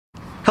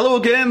Hello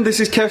again,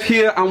 this is Kev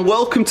here and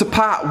welcome to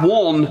part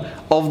one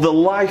of the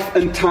life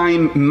and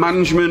time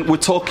management. We're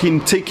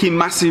talking taking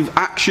massive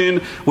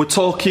action, we're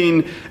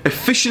talking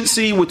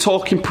efficiency, we're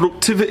talking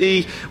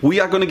productivity. We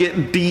are going to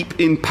get deep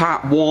in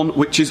part one,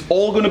 which is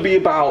all going to be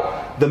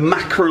about the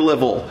macro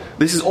level.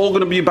 This is all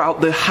going to be about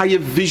the higher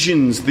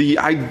visions, the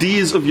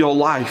ideas of your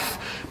life.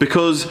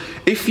 Because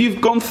if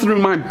you've gone through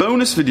my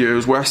bonus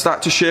videos where I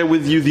start to share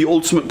with you the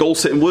ultimate goal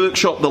setting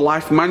workshop, the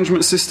life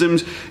management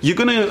systems, you're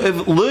going to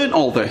have learned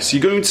all this.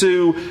 You're going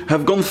to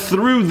have gone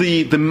through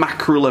the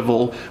macro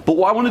level. But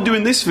what I want to do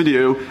in this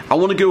video, I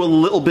want to go a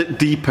little bit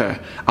deeper.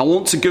 I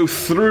want to go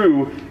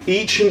through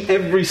each and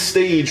every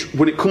stage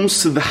when it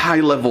comes to the high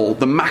level,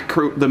 the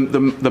macro,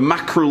 the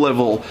macro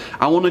level.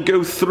 I want to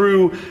go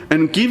through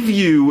and give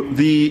you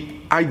the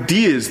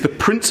ideas, the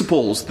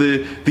principles,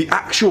 the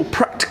actual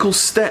practical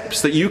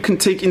steps that you can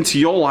take into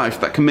your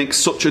life that can make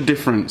such a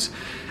difference.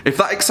 If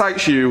that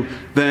excites you,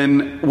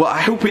 then, well, I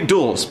hope it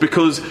does,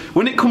 because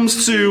when it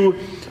comes to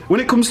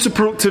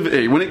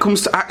productivity, when it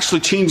comes to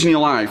actually changing your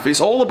life, it's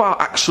all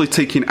about actually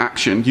taking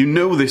action. You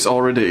know this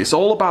already. It's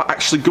all about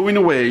actually going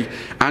away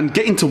and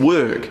getting to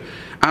work.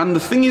 And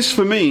the thing is,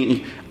 for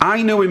me,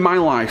 I know in my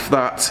life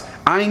that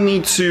I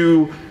need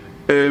to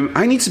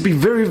be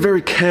very,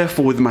 very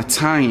careful with my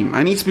time.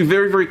 I need to be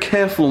very, very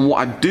careful on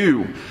what I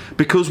do,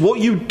 because what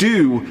you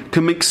do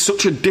can make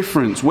such a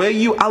difference. Where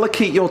you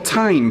allocate your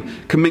time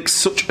can make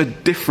such a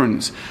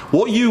difference.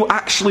 What you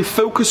actually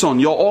focus on,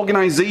 your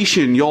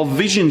organization, your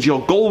visions,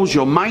 your goals,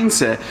 your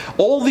mindset,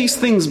 all these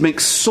things make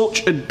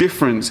such a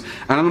difference.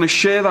 And I'm going to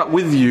share that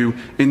with you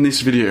in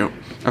this video.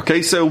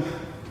 Okay, so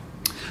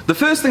the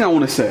first thing I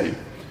want to say,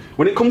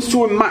 when it comes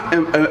to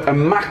a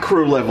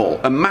macro level,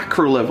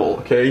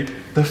 okay,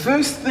 the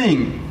first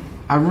thing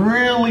I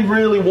really,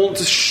 really want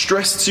to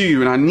stress to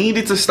you, and I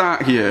needed to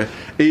start here,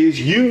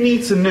 is you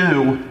need to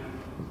know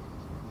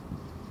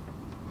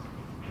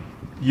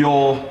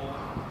your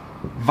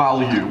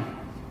value.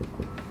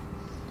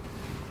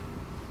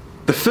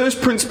 The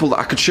first principle that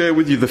I could share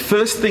with you, the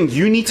first thing,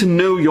 you need to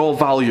know your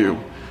value.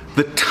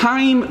 The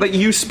time that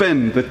you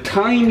spend, the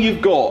time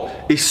you've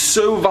got is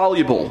so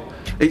valuable.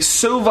 It's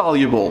so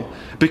valuable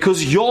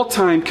because your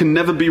time can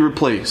never be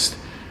replaced.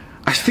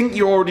 I think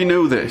you already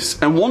know this.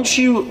 And once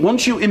you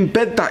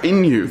embed that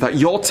in you, that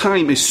your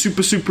time is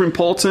super, super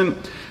important,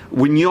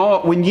 when you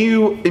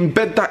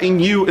embed that in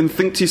you and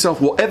think to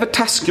yourself, whatever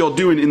task you're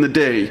doing in the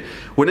day,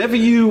 whenever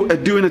you are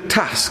doing a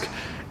task,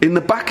 in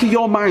the back of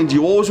your mind,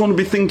 you always want to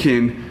be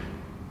thinking,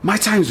 my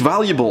time's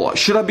valuable.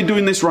 Should I be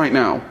doing this right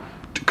now?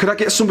 Could I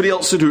get somebody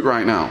else to do it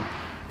right now?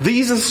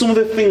 These are some of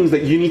the things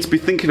that you need to be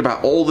thinking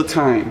about all the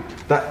time.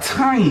 That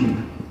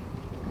time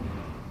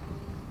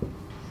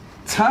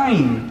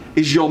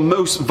is your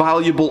most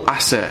valuable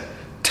asset.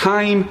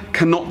 Time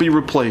cannot be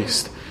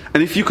replaced.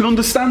 And if you can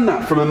understand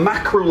that from a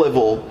macro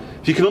level,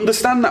 it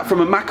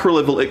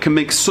can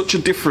make such a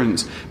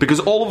difference, because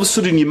all of a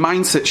sudden your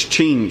mindset's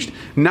changed.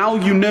 Now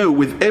you know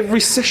with every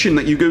session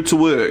that you go to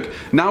work,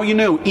 now you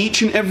know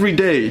each and every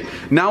day,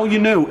 now you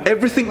know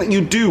everything that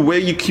you do, where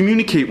you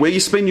communicate, where you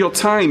spend your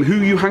time,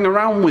 who you hang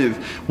around with,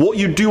 what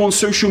you do on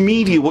social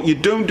media, what you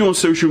don't do on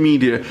social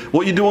media,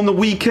 what you do on the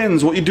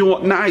weekends, what you do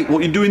at night,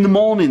 what you do in the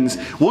mornings.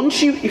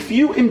 If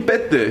you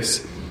embed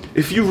this,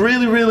 if you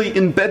really, really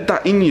embed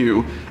that in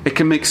you, it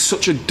can make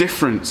such a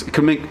difference. It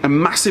can make a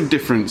massive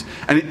difference.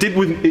 And it did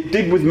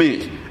with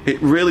me.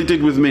 It really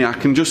did with me. I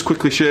can just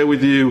quickly share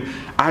with you,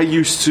 I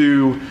used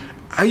to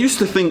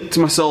think to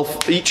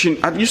myself, I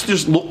used to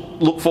just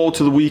look forward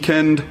to the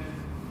weekend.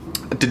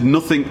 I did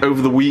nothing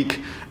over the week.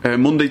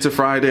 Monday to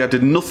Friday, I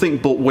did nothing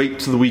but wait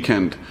to the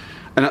weekend.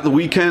 And at the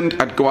weekend,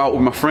 I'd go out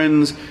with my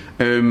friends.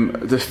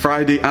 The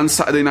Friday and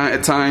Saturday night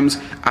at times,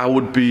 I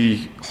would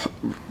be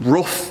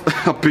rough,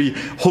 I'd be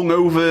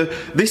hungover.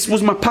 This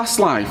was my past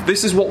life.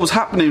 This is what was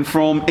happening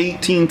from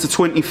 18 to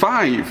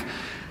 25.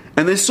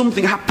 And then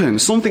something happened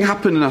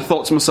and I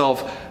thought to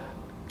myself,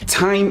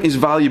 time is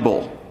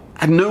valuable.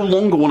 I no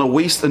longer want to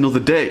waste another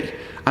day.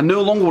 I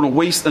no longer want to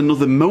waste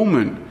another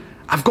moment.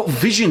 I've got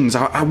visions.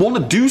 I want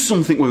to do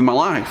something with my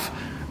life.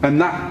 And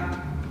that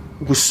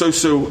was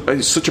such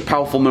a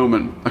powerful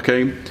moment,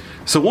 okay?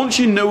 So once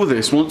you know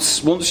this,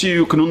 once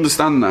you can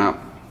understand that,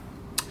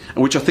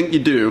 which I think you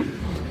do,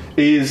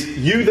 is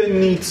you then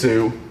need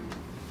to,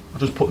 I'll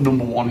just put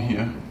number one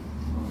here,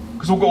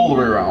 because we'll go all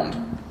the way around.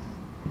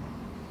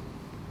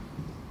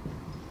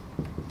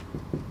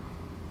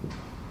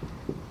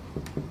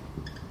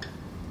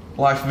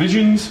 Life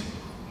visions.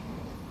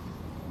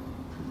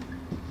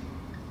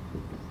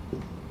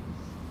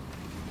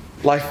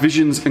 Life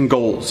visions and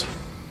goals.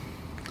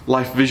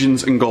 Life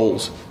visions and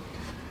goals.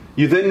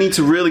 You then need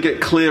to really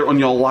get clear on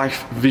your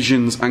life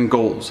visions and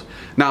goals.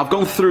 Now, I've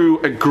gone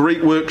through a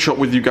great workshop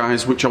with you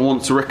guys, which I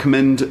want to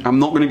recommend. I'm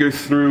not going to go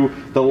through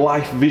the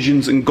life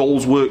visions and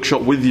goals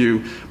workshop with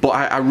you, but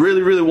I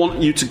really, really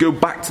want you to go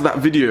back to that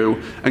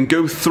video and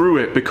go through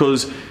it,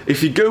 because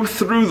if you go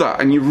through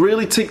that and you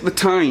really take the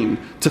time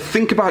to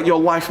think about your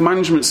life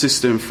management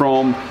system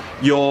from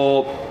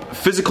your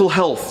physical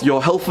health,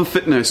 your health and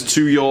fitness,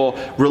 to your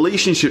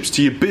relationships,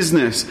 to your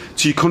business,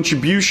 to your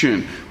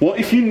contribution. What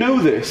if you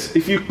know this?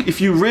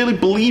 If you really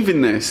believe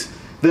in this,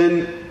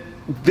 then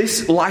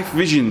this Life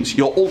Visions,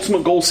 your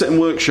ultimate goal setting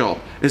workshop,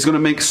 is going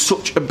to make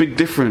such a big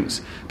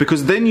difference,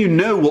 because then you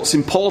know what's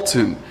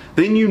important.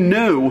 Then you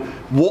know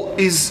what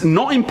is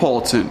not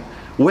important.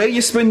 Where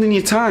you're spending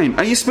your time.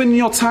 Are you spending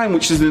your time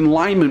which is in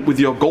alignment with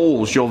your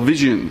goals, your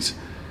visions?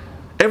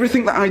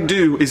 Everything that I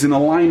do is in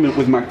alignment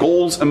with my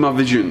goals and my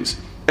visions.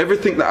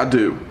 Everything that I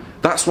do.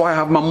 That's why I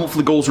have my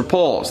monthly goals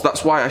reports.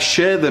 That's why I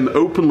share them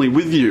openly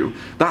with you.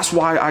 That's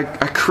why I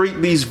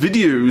create these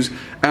videos,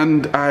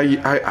 and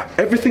I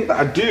everything that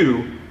I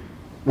do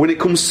when it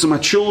comes to my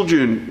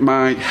children,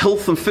 my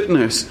health and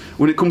fitness,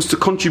 when it comes to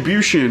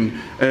contribution,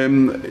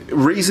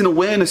 raising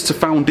awareness to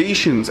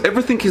foundations,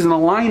 everything is in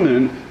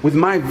alignment with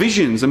my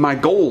visions and my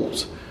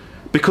goals.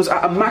 Because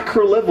at a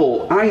macro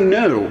level, I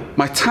know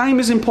my time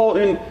is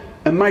important,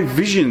 and my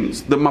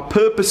visions, that my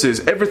purposes,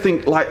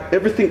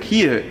 everything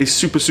here is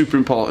super, super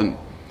important.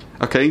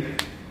 Okay?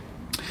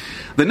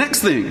 The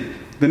next thing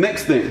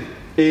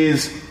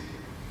is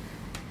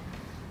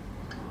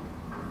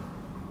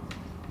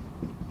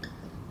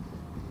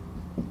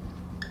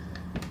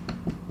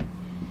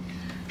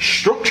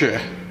structure.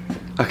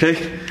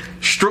 Okay?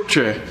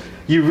 Structure.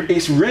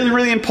 It's really,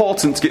 really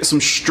important to get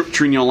some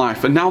structure in your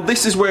life. And now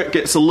this is where it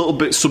gets a little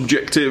bit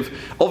subjective.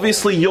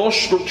 Obviously, your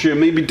structure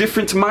may be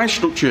different to my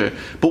structure.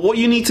 But what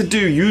you need to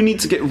do, you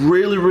need to get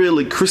really,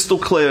 really crystal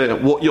clear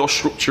what your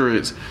structure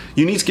is.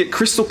 You need to get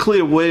crystal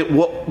clear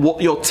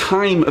what your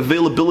time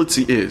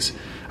availability is.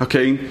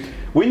 Okay?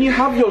 When you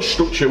have your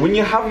structure, when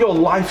you have your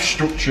life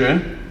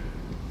structure,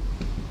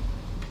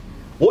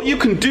 what you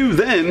can do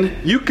then,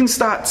 you can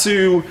start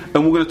to,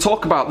 and we're going to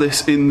talk about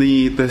this in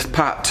this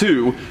part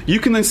 2, you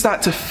can then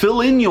start to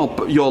fill in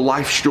your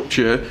life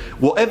structure,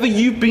 whatever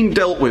you've been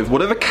dealt with,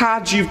 whatever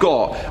cards you've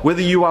got,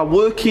 whether you are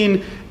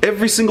working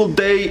every single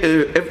day,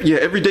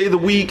 every day of the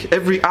week,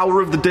 every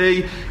hour of the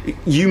day,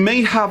 you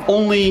may have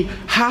only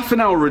half an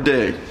hour a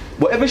day.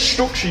 Whatever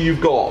structure you've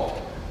got,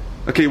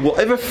 okay,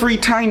 whatever free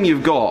time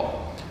you've got,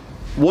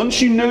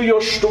 once you know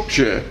your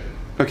structure,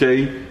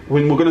 okay,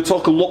 when we're going to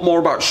talk a lot more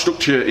about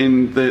structure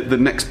in the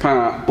next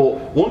part, but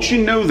once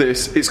you know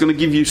this, it's going to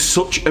give you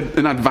such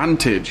an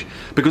advantage,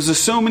 because there's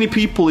so many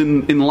people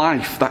in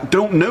life that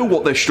don't know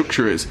what their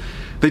structure is.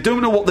 They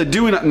don't know what they're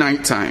doing at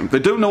night time. They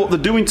don't know what they're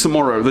doing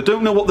tomorrow. They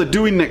don't know what they're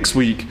doing next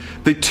week.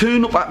 They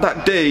turn up at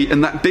that day,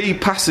 and that day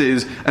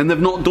passes and they've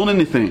not done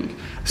anything.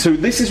 So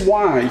this is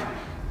why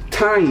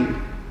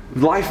time,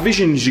 life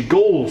visions, your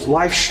goals,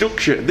 life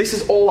structure, this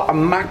is all at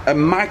a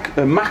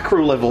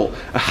macro level,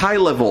 a high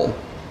level.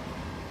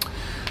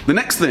 The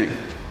next thing.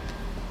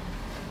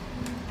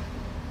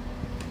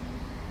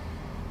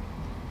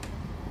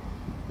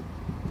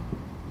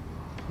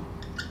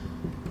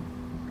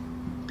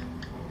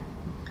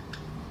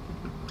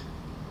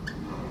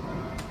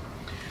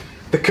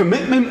 The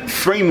commitment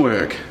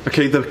framework.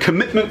 Okay, the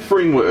commitment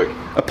framework.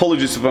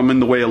 Apologies if I'm in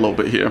the way a little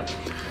bit here.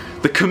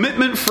 The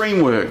commitment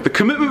framework. The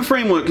commitment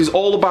framework is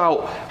all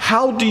about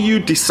how do you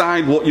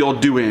decide what you're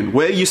doing,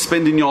 where you're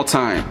spending your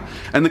time.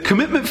 And the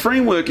commitment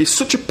framework is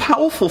such a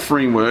powerful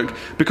framework,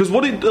 because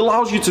what it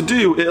allows you to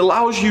do, it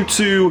allows you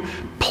to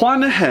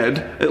plan ahead,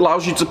 it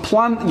allows you to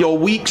plan your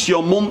weeks,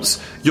 your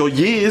months, your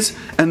years,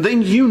 and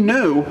then you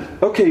know,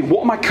 okay,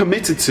 what am I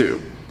committed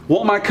to?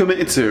 What am I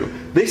committed to?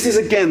 This is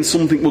again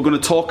something we're going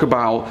to talk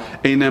about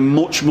in a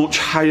much, much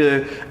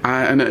higher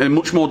and a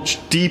much more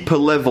deeper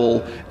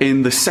level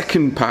in the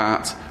second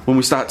part, when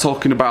we start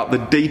talking about the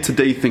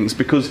day-to-day things,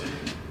 because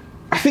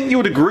I think you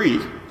would agree.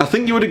 I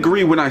think you would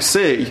agree when I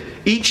say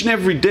each and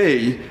every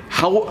day,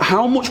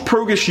 how much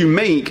progress you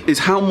make is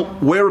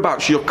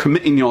whereabouts you're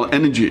committing your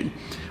energy.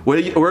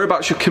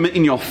 Whereabouts you're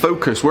committing your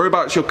focus.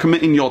 Whereabouts you're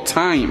committing your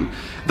time.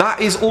 That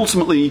is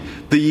ultimately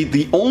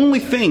the only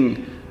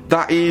thing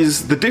that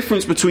is the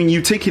difference between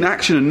you taking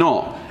action and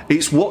not.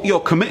 It's what you're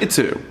committed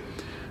to.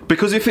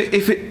 Because if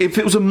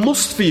it was a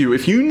must for you,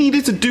 if you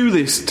needed to do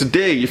this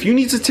today, if you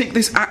need to take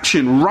this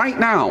action right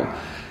now,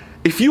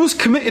 if you was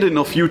committed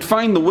enough, you would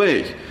find the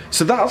way.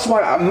 So that's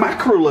why at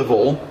macro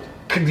level,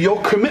 your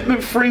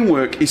commitment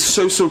framework is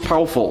so, so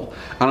powerful.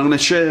 And I'm going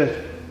to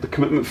share the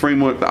commitment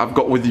framework that I've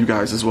got with you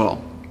guys as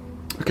well.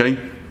 Okay?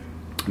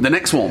 The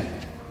next one.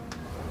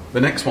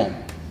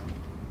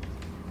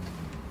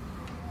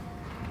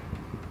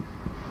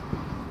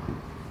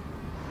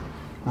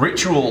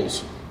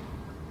 Rituals.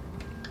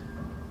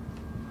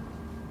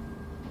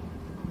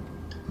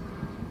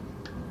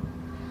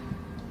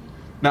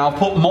 Now I've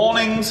put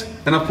mornings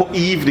and I've put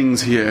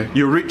evenings here,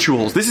 your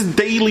rituals. This is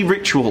daily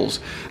rituals.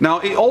 Now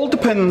it all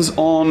depends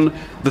on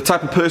the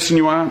type of person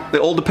you are.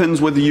 It all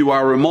depends whether you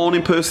are a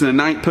morning person, a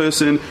night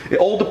person. It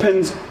all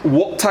depends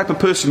what type of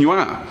person you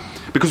are,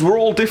 because we're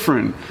all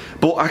different.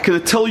 But I can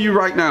tell you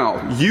right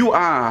now, you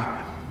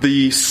are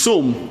the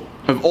sum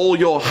of all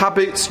your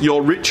habits,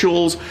 your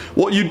rituals,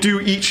 what you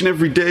do each and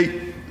every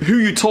day, who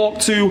you talk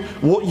to,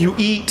 what you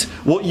eat,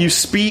 what you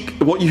speak,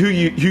 who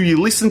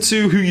you listen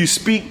to, who you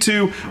speak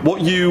to,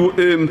 what you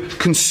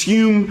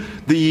consume,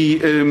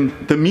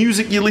 the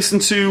music you listen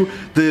to,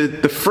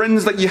 the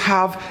friends that you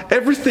have.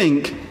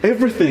 Everything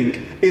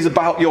is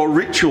about your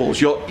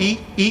rituals,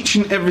 each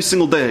and every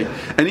single day.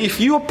 And if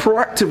you are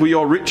proactive with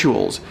your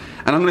rituals,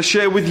 and I'm going to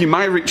share with you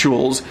my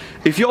rituals,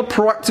 if you're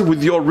proactive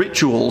with your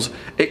rituals,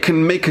 it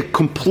can make a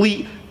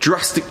complete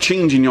drastic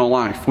change in your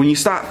life. When you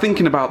start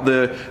thinking about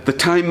the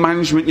time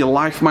management, your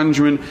life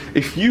management,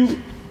 if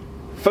you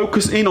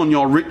focus in on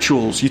your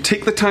rituals, you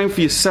take the time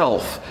for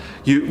yourself,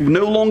 you're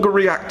no longer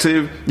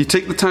reactive, you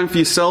take the time for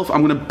yourself.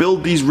 I'm going to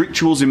build these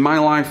rituals in my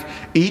life.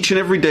 Each and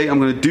every day I'm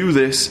going to do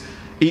this.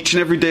 Each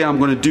and every day I'm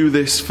going to do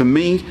this for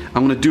me.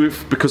 I'm going to do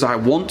it because I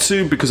want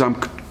to, because I'm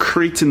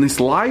creating this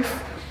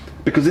life.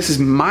 Because this is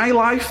my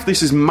life,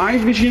 this is my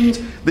visions,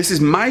 this is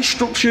my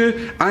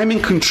structure. I'm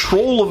in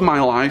control of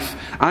my life.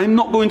 I'm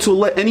not going to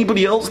let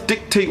anybody else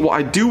dictate what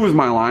I do with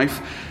my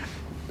life.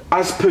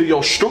 As per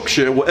your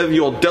structure, whatever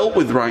you're dealt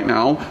with right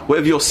now,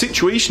 whatever your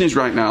situation is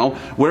right now,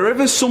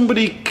 wherever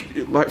somebody,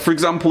 like for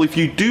example, if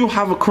you do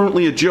have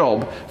currently a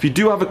job, if you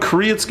do have a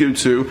career to go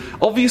to,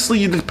 obviously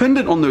you're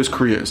dependent on those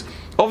careers.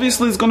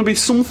 Obviously there's going to be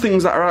some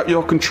things that are out of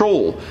your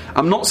control.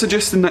 I'm not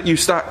suggesting that you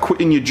start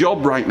quitting your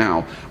job right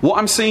now. What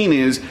I'm saying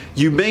is,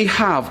 you may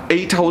have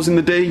 8 hours in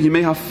the day, you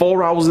may have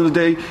 4 hours in the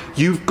day.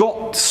 You've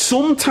got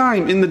some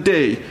time in the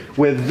day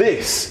where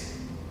this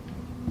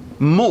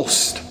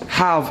must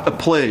have a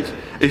play.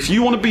 If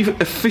you want to be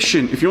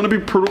efficient, if you want to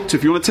be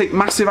productive, if you want to take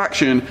massive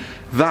action,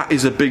 that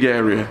is a big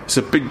area. It's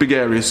a big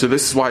area. So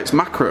this is why it's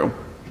macro.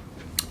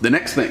 The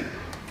next thing.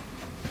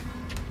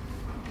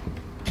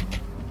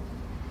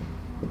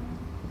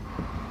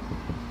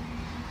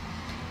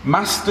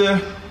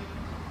 Masterpiece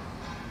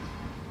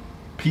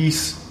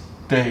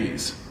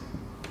days.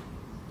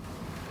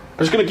 I'm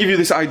just going to give you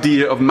this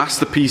idea of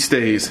masterpiece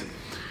days.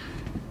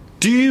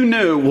 Do you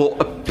know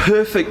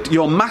what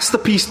your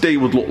masterpiece day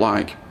would look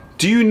like?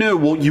 Do you know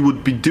what you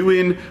would be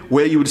doing,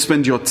 where you would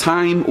spend your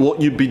time,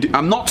 what you'd be doing?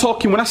 I'm not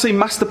talking, when I say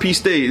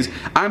masterpiece days,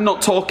 I'm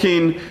not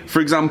talking,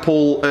 for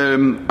example,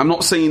 I'm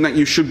not saying that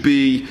you should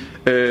be,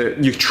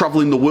 you're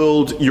traveling the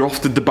world, you're off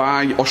to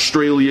Dubai,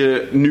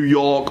 Australia, New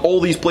York,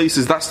 all these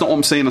places. That's not what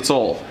I'm saying at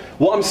all.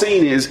 What I'm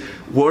saying is,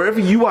 wherever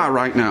you are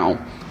right now,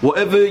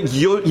 whatever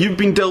you've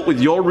been dealt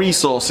with, your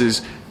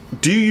resources,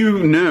 do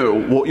you know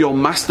what your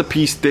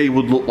masterpiece day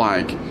would look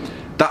like?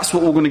 That's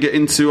what we're going to get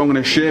into. I'm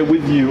going to share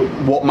with you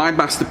what my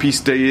masterpiece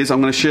day is.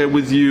 I'm going to share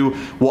with you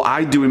what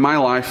I do in my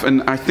life,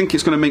 and I think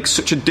it's going to make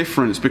such a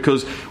difference,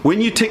 because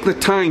when you take the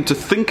time to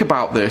think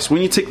about this,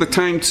 when you take the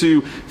time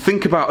to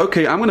think about,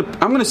 okay, I'm going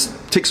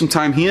to take some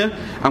time here.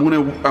 I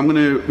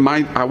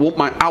want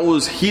my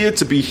hours here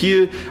to be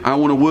here. I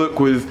want to work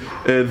with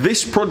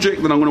this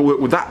project, then I'm going to work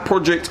with that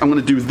project. I'm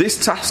going to do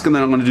this task, and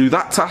then I'm going to do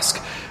that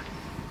task.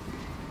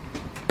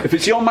 If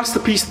it's your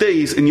masterpiece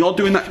days and you're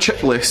doing that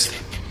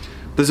checklist,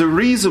 there's a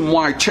reason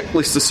why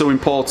checklists are so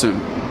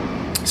important.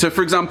 So,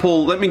 for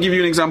example, let me give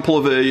you an example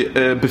of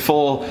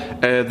before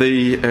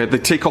they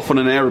take off on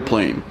an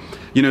aeroplane.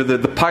 You know,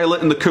 the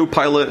pilot and the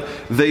co-pilot,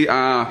 they're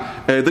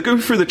going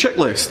through the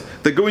checklist.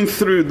 They're going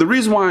through the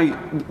reason why,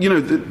 you know,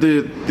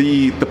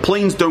 the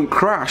planes don't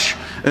crash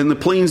and the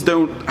planes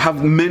don't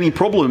have many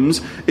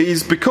problems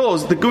is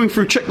because they're going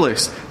through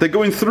checklists. They're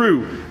going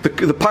through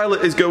the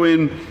pilot is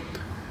going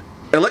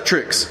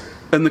electrics,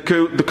 and the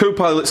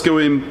co-pilot's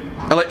going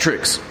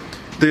electrics.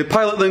 The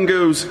pilot then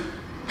goes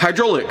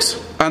hydraulics,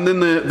 and then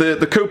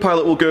the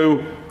co-pilot will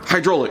go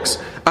hydraulics.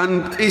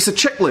 And it's a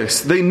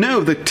checklist. They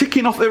know, they're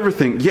ticking off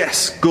everything.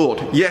 Yes,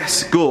 good.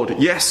 Yes, good.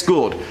 Yes,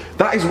 good.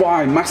 That is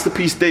why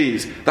masterpiece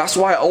days, that's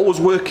why I always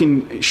work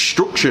in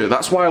structure.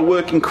 That's why I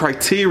work in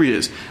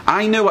criterias.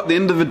 I know at the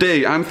end of the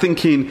day, I'm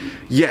thinking,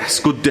 yes,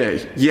 good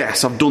day.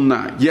 Yes, I've done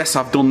that. Yes,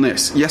 I've done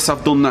this. Yes,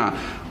 I've done that.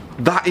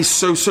 That is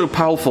so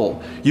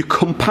powerful. You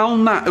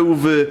compound that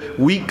over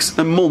weeks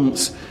and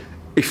months.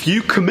 If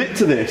you commit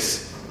to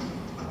this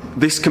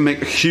can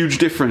make a huge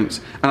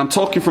difference. And I'm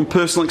talking from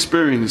personal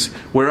experience,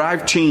 where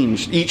I've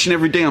changed. Each and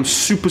every day I'm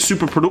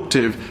super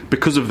productive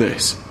because of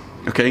this.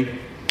 Okay?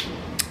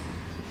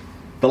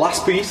 The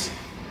last piece.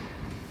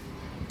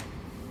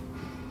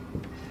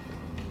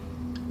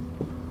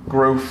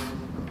 Growth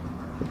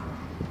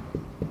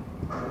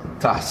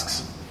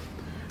tasks.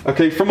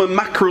 Okay, from a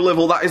macro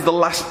level, that is the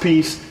last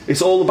piece.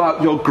 It's all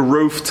about your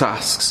growth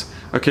tasks.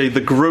 Okay,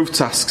 the growth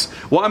tasks.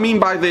 What I mean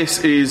by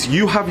this is,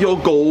 you have your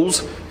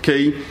goals.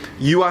 Okay,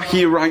 you are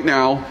here right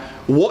now.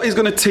 What is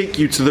going to take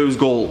you to those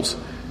goals?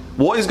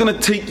 What is going to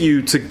take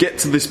you to get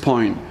to this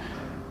point?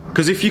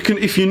 Because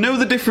if you know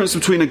the difference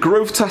between a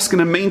growth task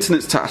and a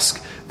maintenance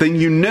task, then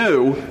you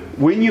know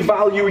when you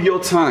value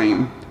your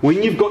time,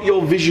 when you've got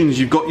your visions,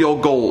 you've got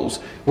your goals,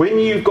 when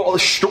you've got a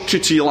structure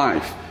to your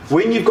life,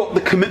 when you've got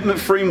the commitment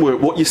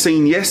framework, what you're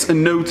saying yes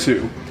and no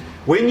to,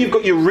 when you've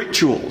got your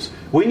rituals,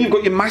 when you've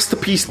got your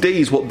masterpiece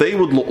days, what they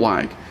would look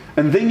like,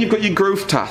 and then you've got your growth tasks.